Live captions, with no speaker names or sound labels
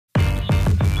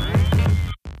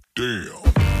Damn.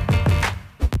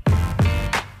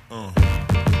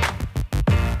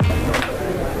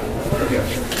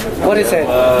 What is it?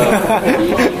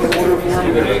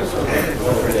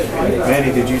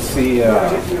 Manny, did you see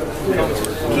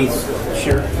Kieth's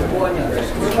shirt?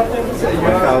 My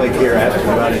colleague here asked him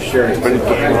about his shirt. He put his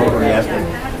game over. He asked him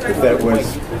if that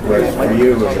was for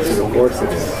you. And he said, of course it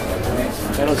is.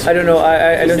 I don't know.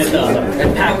 I don't see.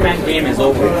 The Pac-Man game is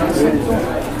over.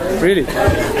 Really?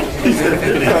 I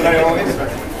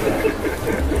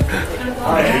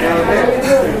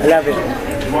love it.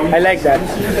 I like that.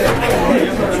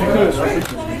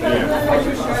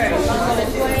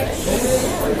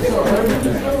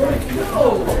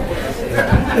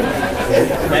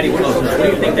 Manny, what do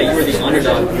you think that you were the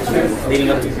underdog leading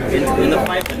up to in the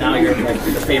fight, but now you're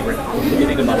the favorite? What do you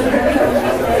think about that?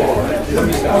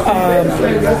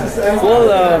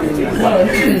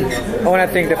 I want to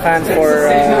thank the fans for.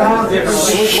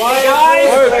 Quiet,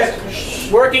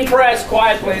 guys! Working press,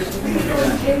 quiet, please.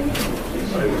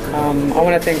 I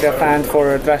want to thank the fans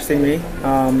for trusting me.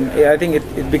 I think it's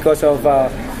because of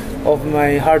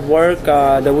my hard work,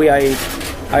 the way I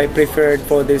prepared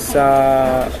for this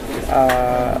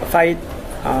fight.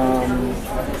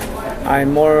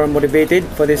 I'm more motivated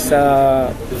for this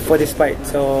fight.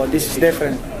 So this is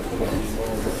different.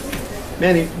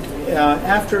 Manny,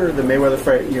 after the Mayweather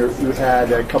fight, you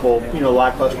had a couple,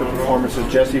 lackluster performances.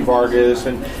 Jesse Vargas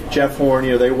and Jeff Horn,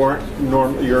 they weren't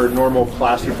your normal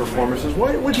classy performances.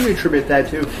 What do you attribute that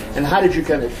to? And how did you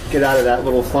kind of get out of that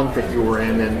little funk that you were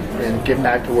in and get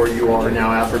back to where you are now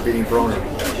after beating Thurman?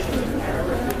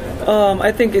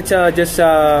 I think it's just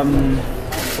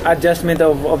adjustment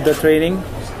of the training.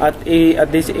 At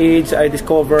this age, I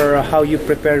discover how you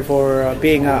prepare for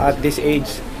being at this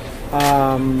age.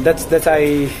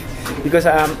 Because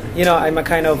I'm a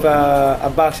kind of a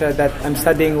boxer that I'm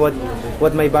studying what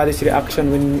my body's reaction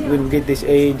when we get this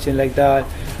age and like that,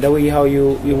 the way how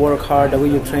you work hard, the way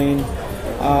you train.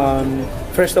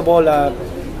 First of all,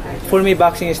 for me,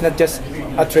 boxing is not just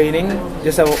a training,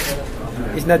 it's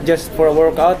not just for a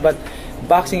workout, but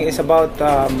boxing is about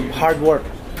hard work.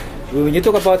 When you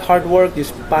talk about hard work, you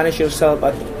punish yourself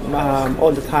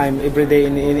all the time, every day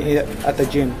at the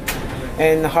gym.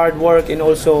 And hard work, and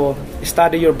also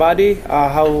study your body,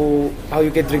 how you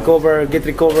get recover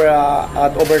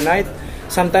at overnight.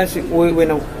 Sometimes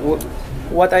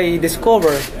what I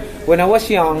discovered when I was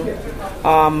young,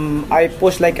 I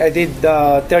push like I did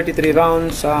 33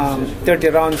 rounds, 30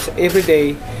 rounds every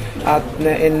day at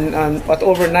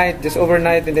overnight, just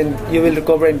overnight, and then you will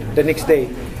recover the next day.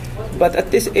 But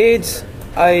at this age,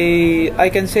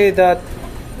 I can say that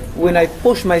when I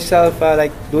push myself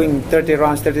like doing 30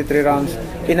 rounds, 33 rounds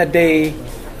in a day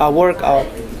workout,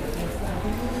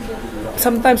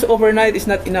 sometimes overnight is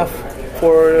not enough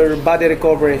for body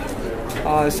recovery.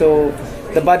 So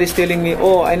the body is telling me,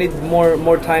 oh, I need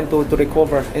more time to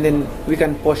recover, and then we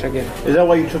can push again. Is that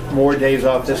why you took more days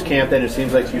off this camp than it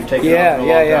seems like you've taken off for a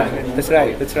long time?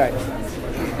 That's right.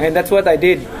 And that's what I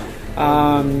did.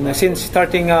 Since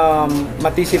starting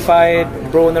Matisse fight,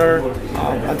 Broner,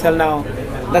 until now.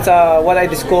 That's what I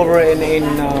discover in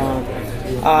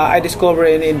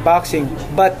boxing.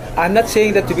 But I'm not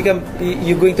saying that you're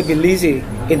going to be lazy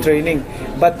in training.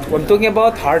 But when I'm talking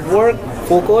about hard work,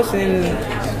 focus, and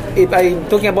if I'm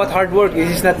talking about hard work,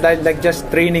 it's not like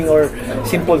just training or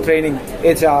simple training.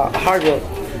 It's hard work.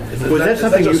 Was that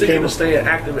something you came to stay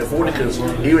active at 40? Because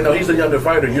even though he's a younger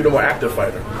fighter, you're the more active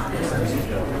fighter.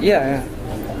 Yeah.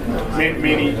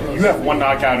 Manny, you have one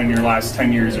knockout in your last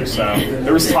 10 years or so.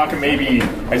 There was talk of maybe,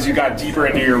 as you got deeper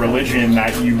into your religion,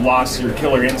 that you lost your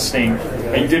killer instinct,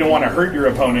 that you didn't want to hurt your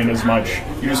opponent as much.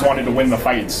 You just wanted to win the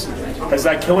fights. Has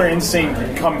that killer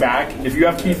instinct come back? If you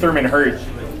have Kieth Thurman hurt,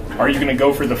 are you going to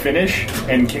go for the finish?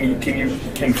 And can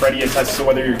Freddie attest to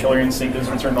whether your killer instinct is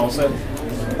returned also?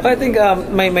 I think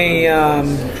my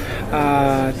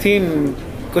team,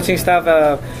 coaching staff,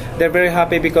 they're very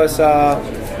happy because,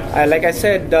 like I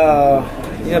said,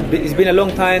 it's been a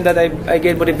long time that I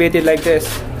get motivated like this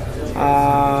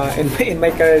in my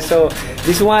career. So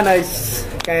this one is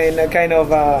kind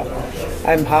of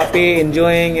I'm happy,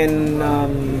 enjoying, and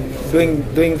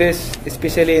doing this,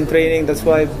 especially in training. That's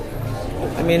why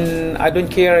I don't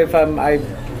care if I'm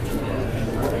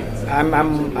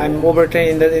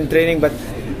overtrained in training, but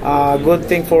good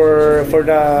thing for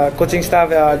the coaching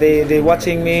staff. They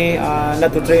watching me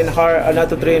not to train hard, not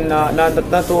to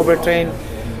overtrain.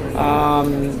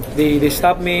 They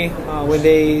stop me when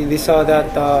they saw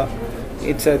that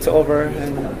it's over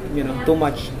and too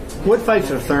much. What fights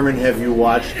of Thurman have you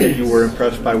watched that you were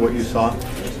impressed by what you saw?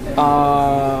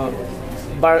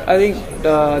 But I think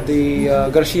the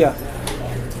Garcia.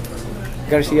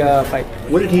 Garcia fight.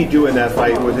 What did he do in that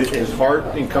fight? Was it his heart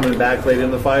in coming back late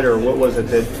in the fight, or what was it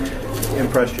that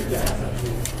impressed you?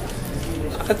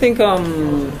 I think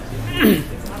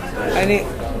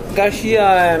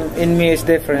Garcia in me is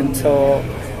different, so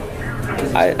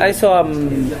I saw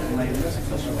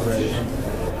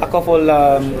a couple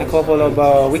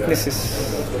of weaknesses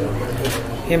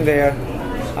him there,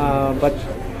 but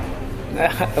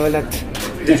I will not.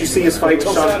 Did you see his fight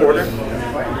with Sean Porter?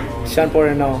 Sean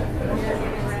Porter, no.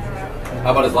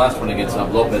 How about his last one against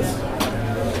Lopez?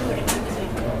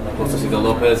 Supposed to see the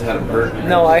Lopez had him hurt.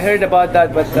 No, I heard about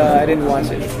that, but I didn't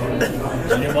watch it.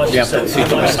 Yeah, see,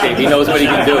 he knows what he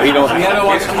can do. He don't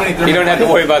have to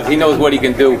worry about. He knows what he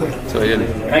can do, so he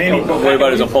didn't worry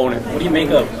about his opponent. What do you make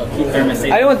of Kieth Thurman?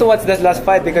 I don't want to watch that last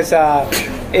fight because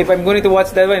if I'm going to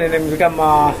watch that one and then become,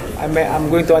 I'm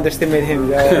going to underestimate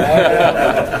him.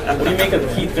 What do you make of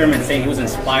Kieth Thurman saying he was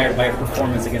inspired by a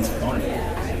performance against Thurman?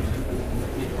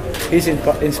 He's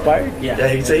inspired? Yeah,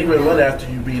 he said he would run after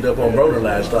you beat up on Broner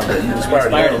last time. But you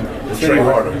inspired him to train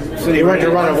harder. So he went to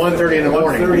run at 1:30 in the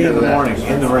morning. 1:30 in the morning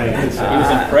in the ring. He was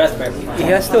impressed by He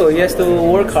has to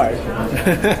work hard.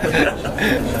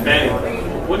 Manny,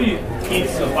 what do you?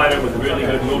 Keith's a fighter with really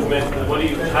good movement.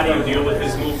 How do you deal with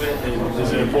his movement? And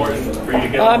is it important for you to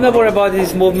get? I'm not worried about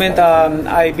his movement.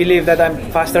 I believe that I'm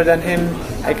faster than him.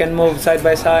 I can move side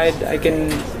by side. I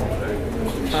can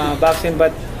box him,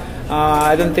 but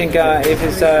I don't think if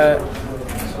he's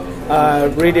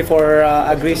ready for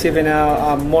aggressive and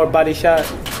more body shot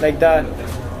like that.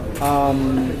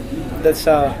 That's.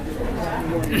 How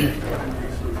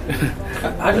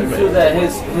do you feel that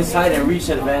his height and reach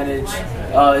advantage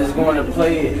is going to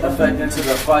play effect into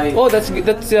the fight? Oh, that's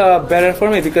better for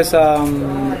me because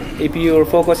if your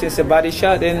focus is a body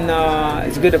shot, then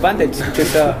it's good advantage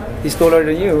because he's taller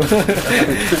than you,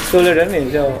 he's taller than me.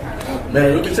 So.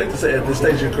 Man, what do you take to say at this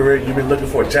stage of your career, you've been looking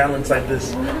for a challenge like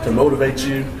this to motivate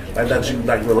you, like that you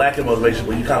like you're lacking motivation,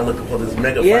 but you kind of looking for this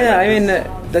mega fight? Yeah, like I mean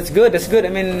that's good. That's good. I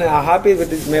mean, happy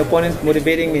with my opponent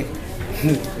motivating me.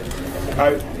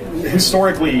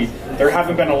 Historically, there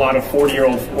haven't been a lot of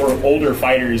 40-year-old or older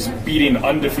fighters beating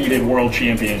undefeated world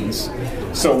champions.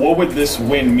 So what would this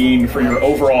win mean for your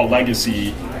overall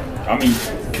legacy? I mean,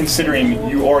 considering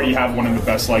you already have one of the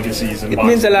best legacies in boxing.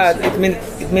 Means a lot. It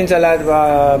means a lot.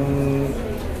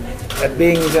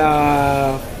 Being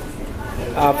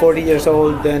 40 years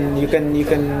old, then you can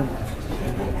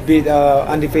beat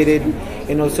undefeated,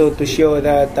 and also to show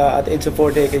that at the age of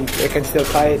 40 I can still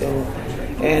fight,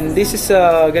 and this is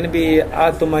going to be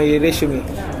add to my resume.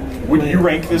 Would you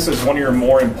rank this as one of your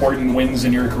more important wins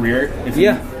in your career?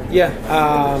 Yeah.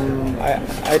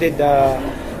 I did.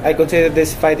 I consider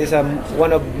this fight is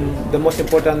one of the most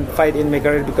important fight in my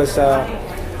career because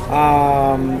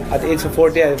at the age of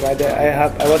 40, I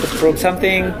want to prove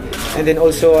something, and then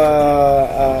also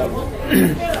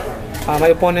my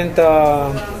opponent,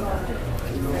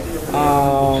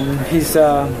 he's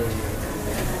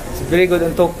very good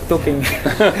at talking.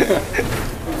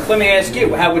 Let me ask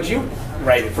you, how would you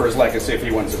rate it for his legacy if he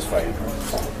wins this fight?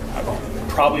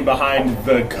 Probably behind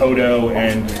the Cotto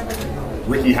and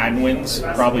Ricky Hatton wins,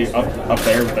 probably up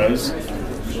there with those.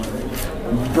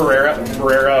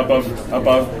 Barrera above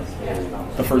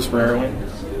the first Barrera win.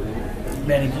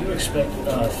 Manny, do you expect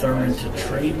Thurman to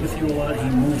trade with you a lot? He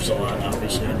moves a lot,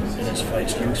 obviously, in his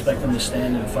fights. Do you expect him to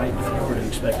stand and fight with you, or do you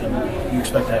expect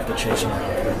to have to chase him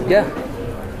around? Yeah.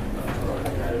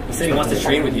 He said he wants to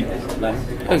trade with you.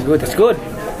 It's good. It's good.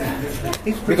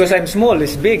 Because I'm small,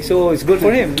 it's big, so it's good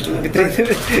for him. Do you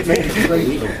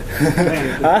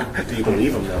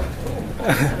believe him though?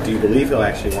 Do you believe he'll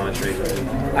actually want to trade with you?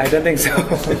 I don't think so.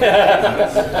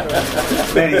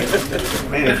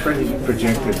 Manny, Freddie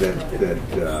projected that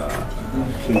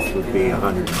Keith would be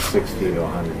 160 to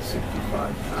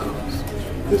 165 pounds.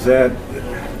 Does that?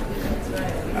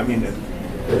 I mean,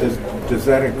 does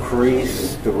that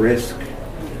increase the risk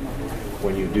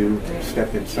when you do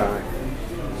step inside?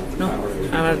 No,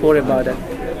 I'm not worried about that.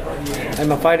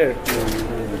 I'm a fighter,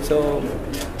 so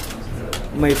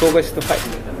my focus is to fight.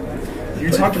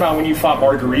 You talked about when you fought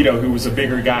Margarito, who was a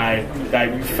bigger guy,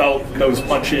 that you felt those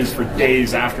punches for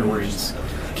days afterwards.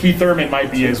 Kieth Thurman might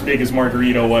be as big as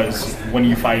Margarito was when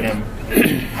you fight him.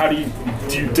 How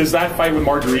does that fight with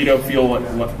Margarito feel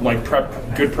like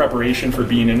good preparation for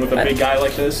being in with a big guy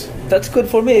like this? That's good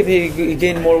for me if he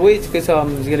gain more weight because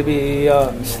it's going to be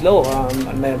slow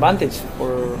on my advantage.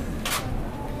 For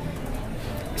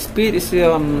speed is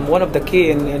one of the key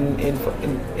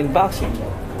in boxing.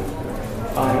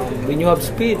 When you have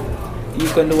speed, you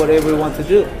can do whatever you want to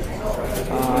do.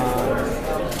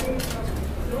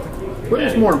 What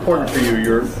is more important for you,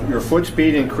 your foot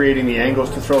speed in creating the angles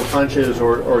to throw punches,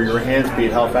 or your hand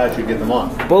speed, how fast you get them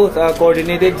off? Both are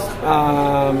coordinated.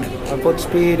 Foot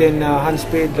speed and hand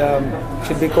speed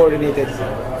should be coordinated.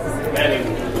 Manny,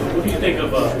 what do you think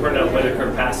of Pernell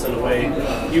Whitaker passing away?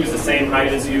 He was the same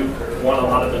height as you, won a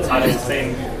lot of the titles,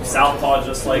 same southpaw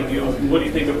just like you. What do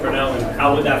you think of Pernell, and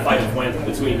how would that fight have went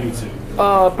between you two?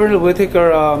 Pernell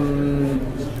Whitaker,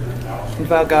 in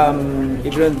fact,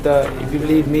 if you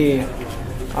believe me,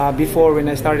 before when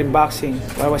I started boxing,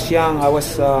 when I was young, I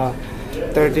was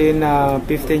 13,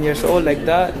 15 years old, like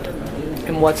that.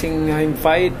 I'm watching him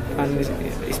fight, and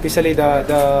especially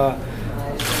the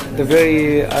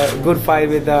very good fight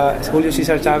with Julio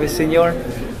Cesar Chavez Sr.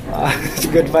 It's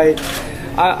a good fight.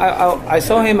 I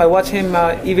saw him. I watched him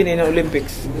even in the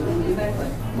Olympics.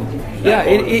 Yeah,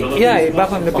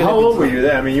 back in the Philippines. How old were you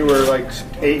then? I mean, you were like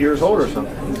 8 years old or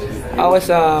something. I was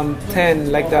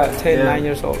 10, like that, 10, 9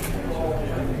 years old.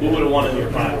 Who would have won in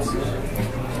your fights?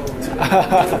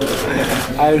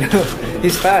 I don't know.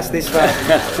 He's fast. It's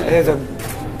a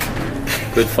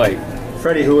good fight.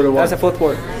 Freddie, who would have won? That's a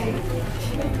footwork.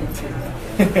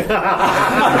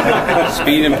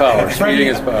 Speed and power. Speed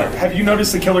against power. Have you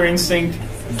noticed the killer instinct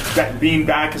being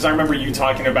back? Because I remember you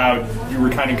talking about you were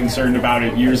kind of concerned about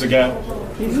it years ago.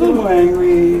 He's a little more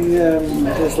angry,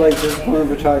 just like this point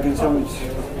we're talking so much.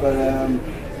 But I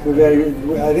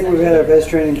think we've had our best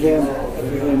training camp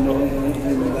in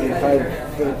like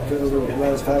over the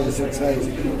last 5 or 6 fights.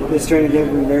 This training camp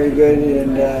has been very good,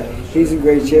 and he's in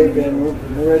great shape, and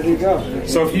we're ready to go.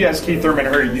 So if he has Keith Thurman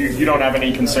hurt, you don't have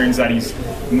any concerns that he's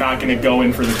not going to go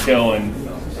in for the kill? And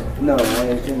no,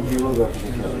 I think he will go for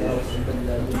the kill.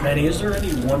 Yeah. Manny, is there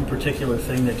any one particular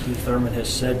thing that Keith Thurman has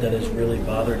said that has really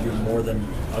bothered you more than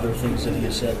other things that he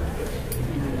has said?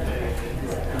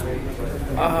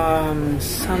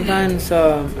 Sometimes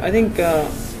I think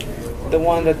the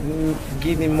one that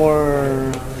give me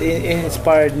more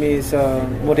inspired me is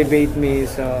motivate me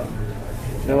is the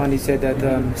one he said that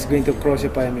he's going to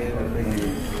crucify me.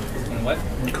 What?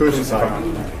 Crucify.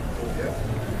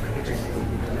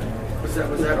 Was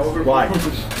that over? Why?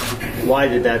 Why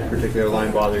did that particular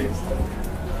line bother you?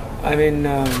 I mean,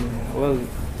 well,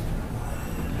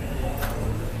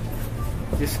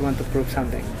 just want to prove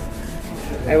something.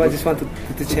 I just want to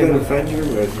teach him.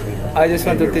 I just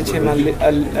want to teach him a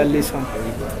lesson.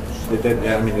 Did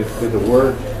the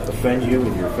word offend you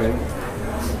in your faith?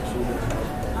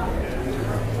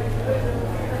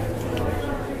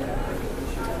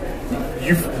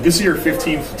 This is your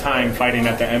 15th time fighting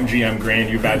at the MGM Grand.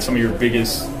 You've had some of your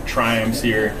biggest triumphs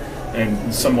here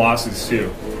and some losses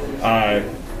too.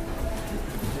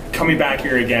 Coming back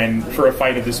here again for a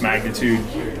fight of this magnitude,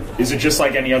 is it just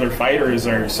like any other fight, or is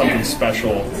there something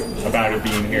special about it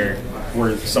being here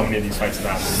where so many of these fights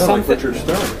have happened?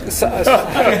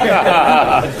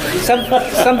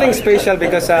 Something special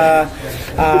because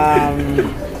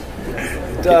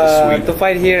to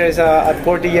fight here is at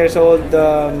 40 years old,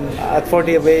 at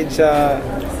 40 of age,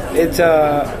 it's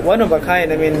one of a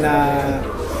kind. I mean,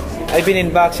 I've been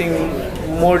in boxing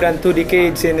more than 2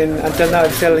 decades, and until now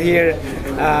I'm still here.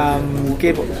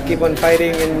 Keep on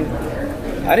fighting, and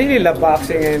I really love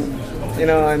boxing, and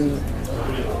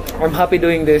I'm happy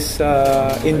doing this,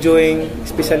 enjoying,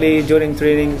 especially during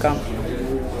training camp.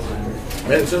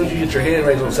 Man, as soon as you get your hand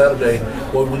raised on Saturday,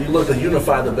 well, when you look to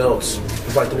unify the belts,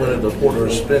 it's like the winner of the Porter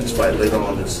Spence fight later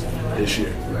on this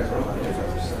year.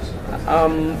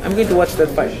 I'm going to watch that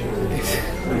fight.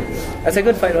 That's a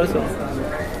good fight also.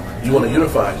 You want to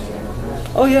unify?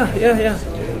 Oh yeah.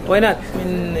 Why not? I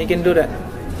mean, I can do that.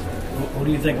 What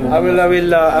do you think? I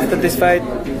will. After this fight,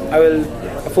 I will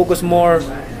focus more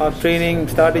on training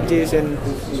strategies and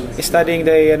studying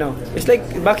the. It's like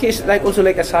boxing is like also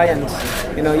like a science.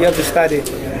 You have to study.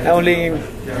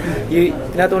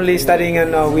 Not only studying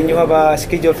when you have a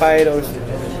scheduled fight.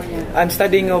 I'm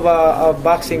studying of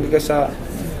boxing because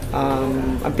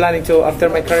I'm planning to, after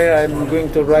my career, I'm going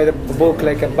to write a book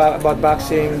like about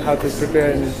boxing, how to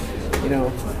prepare, and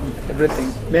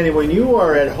everything. Manny, when you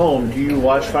are at home, do you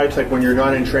watch fights? Like when you're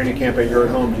not in training camp and you're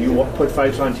at home, do you put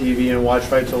fights on TV and watch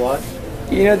fights a lot?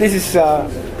 This is a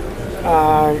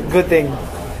good thing.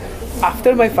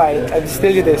 After my fight, I'll just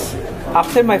tell you this.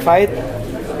 After my fight,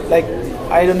 like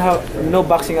I don't have no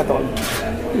boxing at all.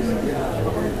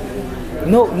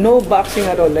 No boxing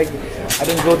at all. Like I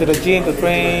don't go to the gym to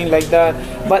train like that.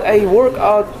 But I work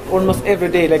out almost every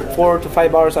day, like 4 to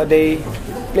 5 hours a day,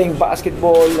 playing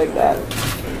basketball like that.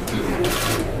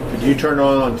 Do you turn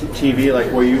on TV,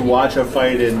 like where you watch a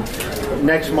fight, and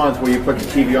next month where you put the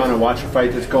TV on and watch a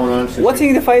fight that's going on?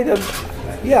 Watching the fight,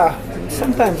 yeah.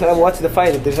 Sometimes I watch the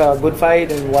fight. If there's a good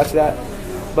fight, and watch that.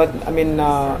 but I mean,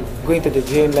 going to the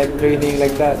gym, like training,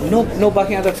 like that. No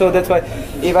boxing at all. So that's why,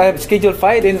 if I have scheduled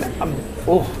fight, then I'm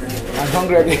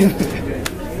hungry again.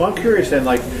 Well, I'm curious then,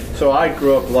 like, so I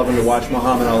grew up loving to watch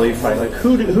Muhammad Ali fight. Like,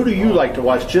 who do you like to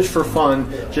watch just for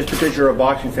fun, just because you're a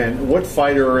boxing fan? What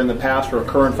fighter in the past or a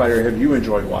current fighter have you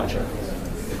enjoyed watching?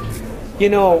 You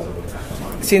know,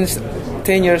 since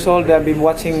 10 years old, I've been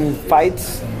watching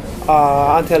fights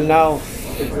until now.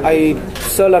 I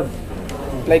saw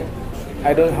like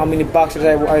I don't know how many boxers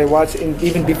I watched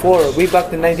even before, way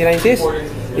back in the 1990s.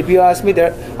 If you ask me,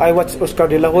 I watched Oscar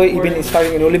De La Hoya even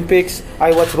starting in Olympics.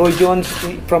 I watched Roy Jones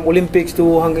from Olympics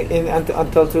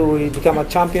until he became a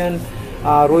champion.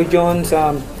 Roy Jones,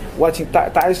 watching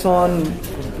Tyson,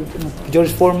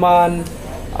 George Foreman,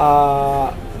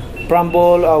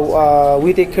 Bramble,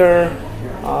 Whitaker.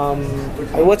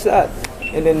 I watched that,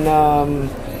 and then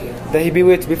the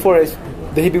heavyweights before.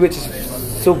 The heavyweights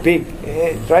is so big,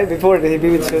 right? Before the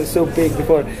heavyweights was so big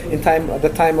before, at the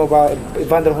time of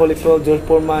Evander Holyfield, George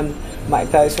Foreman,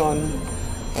 Mike Tyson,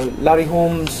 Larry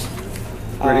Holmes.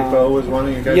 Riddick Bowe was one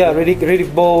of you guys. Yeah,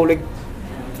 Riddick Bowe, like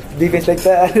defense like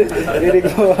that.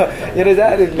 Riddick Bowe, you know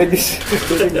that like this.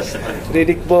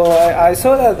 Riddick Bowe. I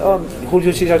saw that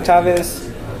Julio Cesar Chavez,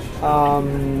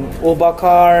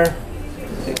 Obakar.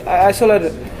 I saw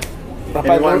that.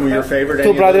 Anyone were your favorite?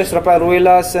 Two brothers, Rafael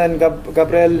Ruelas and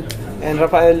Gabriel and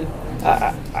Rafael.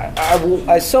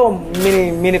 I saw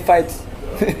many fights.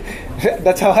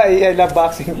 That's how I love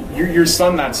boxing. Your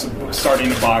son that's starting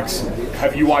to box.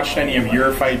 Have you watched any of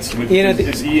your fights?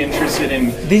 Is he interested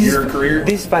in your career?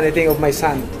 This is funny thing of my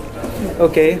son.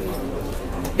 Okay,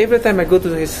 every time I go to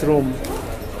his room,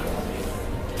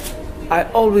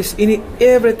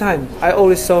 every time I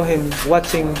always saw him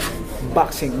watching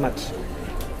boxing match.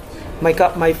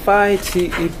 My fights, he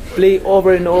play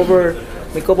over and over.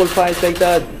 My couple fights like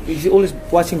that. He's always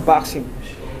watching boxing.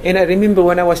 And I remember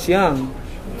when I was young,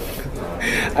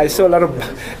 I saw a lot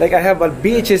of, like I have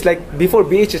beaches, like before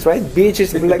beaches, right?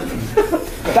 Beaches, like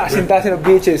dozen of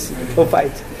beaches of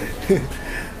fights.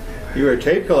 You were a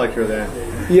tape collector then?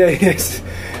 Yeah, yes.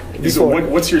 So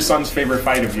what's your son's favorite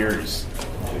fight of yours?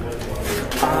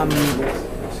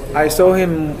 I saw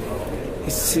him,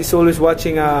 he's always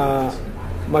watching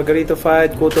Margarito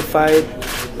fight, Cotto fight,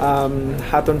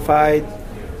 Hatton fight,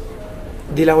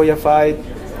 De La Hoya fight.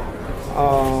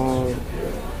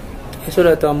 I saw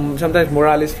that sometimes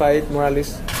Morales fight. What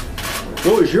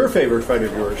was your favorite fight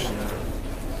of yours?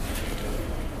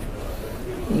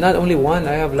 Not only one,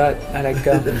 I have a lot. I like,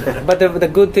 but the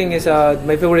good thing is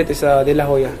my favorite is De La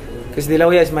Hoya, because De La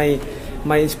Hoya is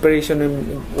my inspiration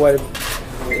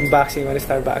in boxing when I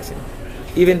start boxing.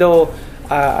 Even though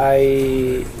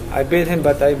I beat him,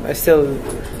 but I still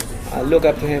look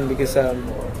up to him because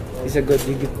he's a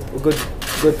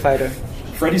good fighter.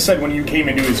 Freddie said when you came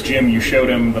into his gym, you showed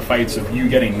him the fights of you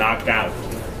getting knocked out.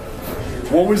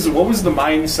 What was the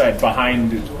mindset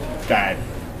behind that?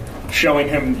 Showing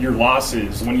him your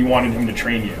losses when you wanted him to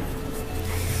train you?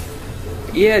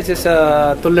 Yeah, it's just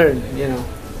to learn,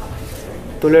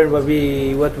 to learn what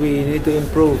we need to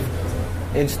improve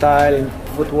in style, in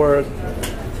footwork,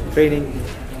 training.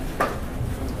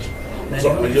 Manny,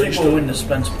 who do you think will win the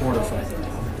Spence Porter fight?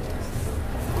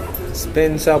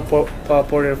 Spence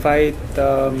Porter fight.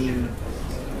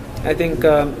 I think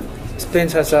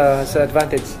Spence has an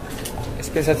advantage.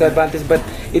 Spence has an advantage, but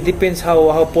it depends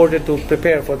how Porter to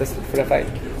prepare for the fight.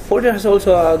 Porter has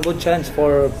also a good chance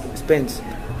for Spence.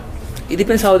 It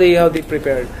depends how they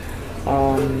prepared.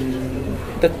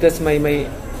 That's my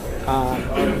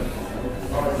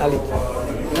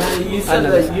you said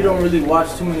that you don't really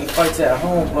watch too many fights at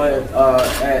home, but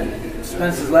at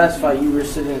Spence's last fight, you were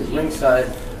sitting ringside.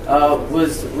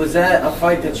 Was that a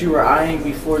fight that you were eyeing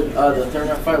before the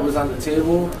Thurman fight was on the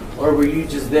table, or were you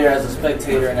just there as a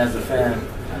spectator and as a fan?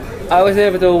 I was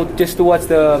able to watch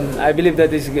the. I believe that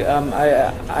this.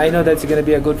 I know that's going to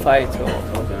be a good fight. So.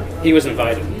 Okay. He was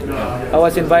invited. I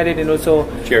was invited, and also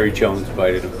Jerry Jones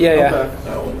invited him. Yeah.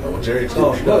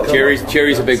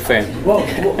 Jerry's a big fan. Well,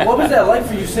 what was that like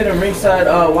for you sitting ringside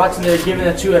watching there, given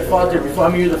that you had fought there before? I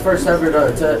mean, you're the first ever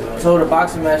to hold a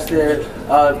boxing match there,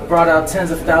 brought out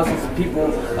tens of thousands of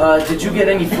people. Did you get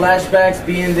any flashbacks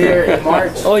being there in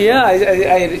March? Oh yeah,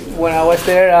 I when I was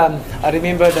there, I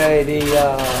remember the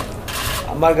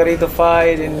Margarito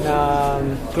fight and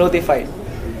Clote fight.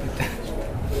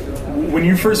 When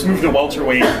you first moved to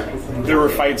welterweight, there were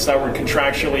fights that were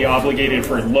contractually obligated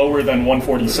for lower than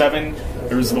 147.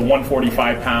 There was the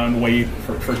 145-pound weight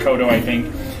for Cotto, I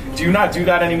think. Do you not do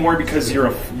that anymore because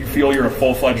you feel you're a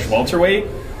full-fledged welterweight,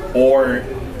 or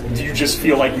do you just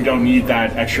feel like you don't need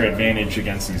that extra advantage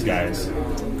against these guys?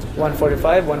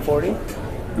 145, 140.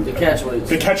 The catch weights.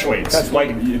 The catch weights.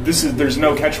 Like there's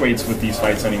no catch weights with these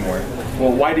fights anymore.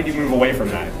 Well, why did you move away from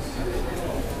that?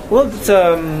 Well,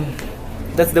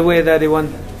 that's the way that they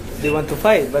want to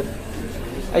fight, but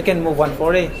I can move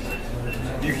 140.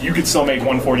 You could still make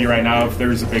 140 right now if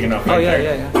there's a big enough fight there.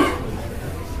 Yeah.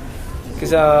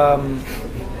 Because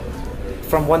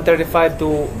from 135 to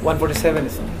 147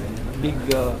 is big.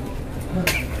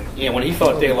 Yeah, when he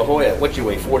fought De La Hoya, what you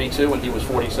weigh, 42, and he was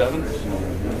 47?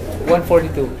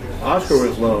 142. Oscar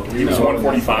was low. He was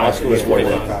 145. Oscar was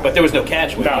 45. But there was no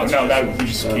catch weight. No, that he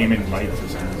just came in light.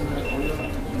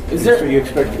 Is there? So you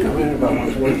expect to come in about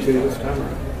 142 this time?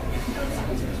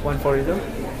 142.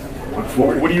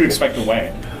 140. What do you expect to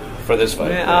weigh for this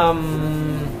fight?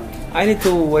 I need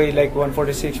to weigh like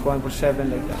 146,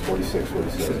 147, like that. 46,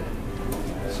 47.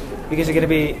 Because it's gonna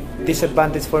be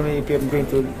disadvantage for me if I'm going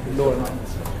to lower.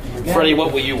 Freddie,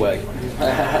 what will you weigh?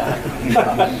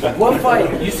 What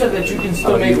fight? You said that you can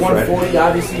still make 140.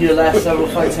 Obviously, your last several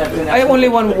fights have been. I have only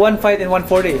one fight in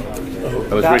 140.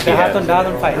 The Hatton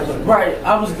fight. Right.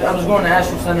 I was going to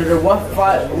ask you, Senator, what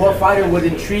fighter would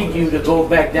intrigue you to go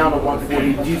back down to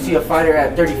 140? Do you see a fighter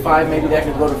at 35 maybe that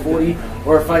could go to 40,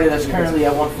 or a fighter that's currently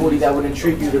at 140 that would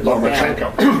intrigue you to go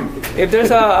down? If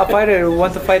there's a fighter who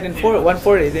wants to fight in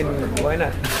 140, then why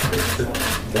not?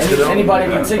 Anybody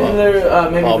in particular?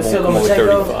 Maybe Vasily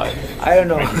Lomachenko? I don't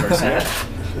know.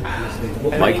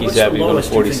 Mikey's happy with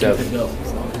 47.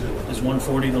 Is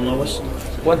 140 the lowest?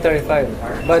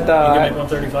 135. But you can make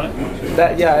 135?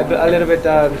 That, yeah, a little bit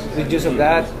reduce of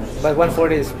that, but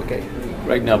 140 is okay.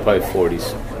 Right now, probably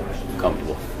 40's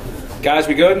comfortable. Guys,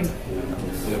 we good?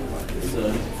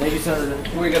 Thank you,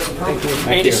 Senator. We got some Thank you.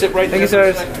 Manny, sit right there.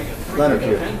 there. Thank you, sir. Leonard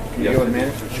here. You go with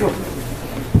Manny? Sure.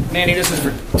 Manny, this is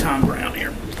for Tom Brown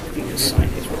here. You can sign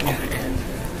his real quick.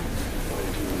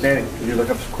 Manny, can you look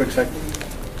up a quick second?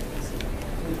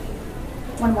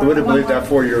 Who would have believed that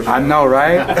 4 years ago? I know,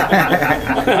 right?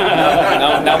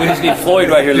 now we just need Floyd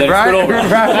right here. Let's get over.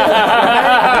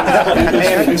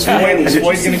 Is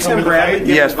Floyd going to come to the fight?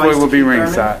 Yes, Floyd will be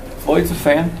ringside. Floyd's a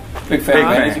fan. Big fan.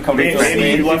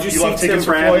 Manny, you love tickets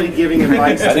for Floyd? Giving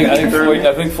advice. I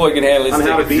think Floyd can handle his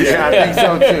tickets. Yeah, I think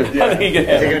so too. Yeah. Is he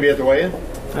going to be at the weigh-in?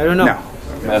 I don't know. No.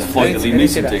 That's Floyd to leave me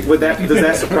some tickets. Does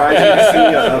that surprise you to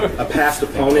see a past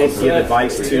opponent give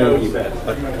advice to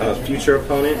a future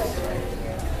opponent?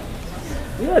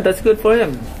 Yeah, that's good for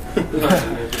him.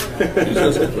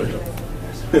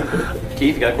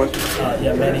 Keith, you got a question?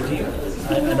 Yeah, Manny,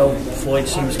 I know Floyd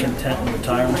seems content in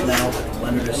retirement now.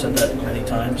 Leonard has said that many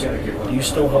times. Do you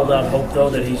still hold out hope, though,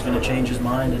 that he's going to change his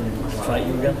mind and fight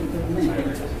you again?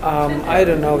 I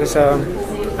don't know, because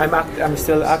I'm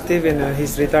still active and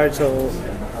he's retired, so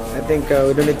I think we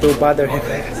don't need to bother him.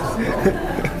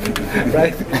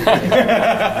 Right?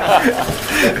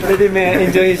 Let him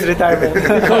enjoy his retirement.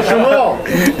 Coach Jamal!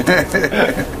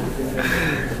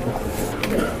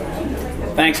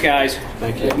 Thanks, guys.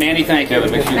 Thank you. Manny, thank you. Yeah,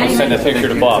 make sure you send that picture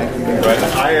to Bob. Right?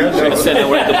 I am. Send that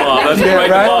right to Bob. That's Yeah, right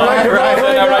to Bob.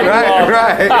 Send that right to Bob.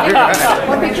 Right.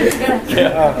 What picture's good?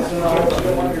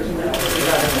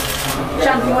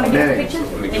 Sean, do you want to get a picture?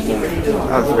 Thank you.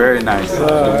 That was very nice.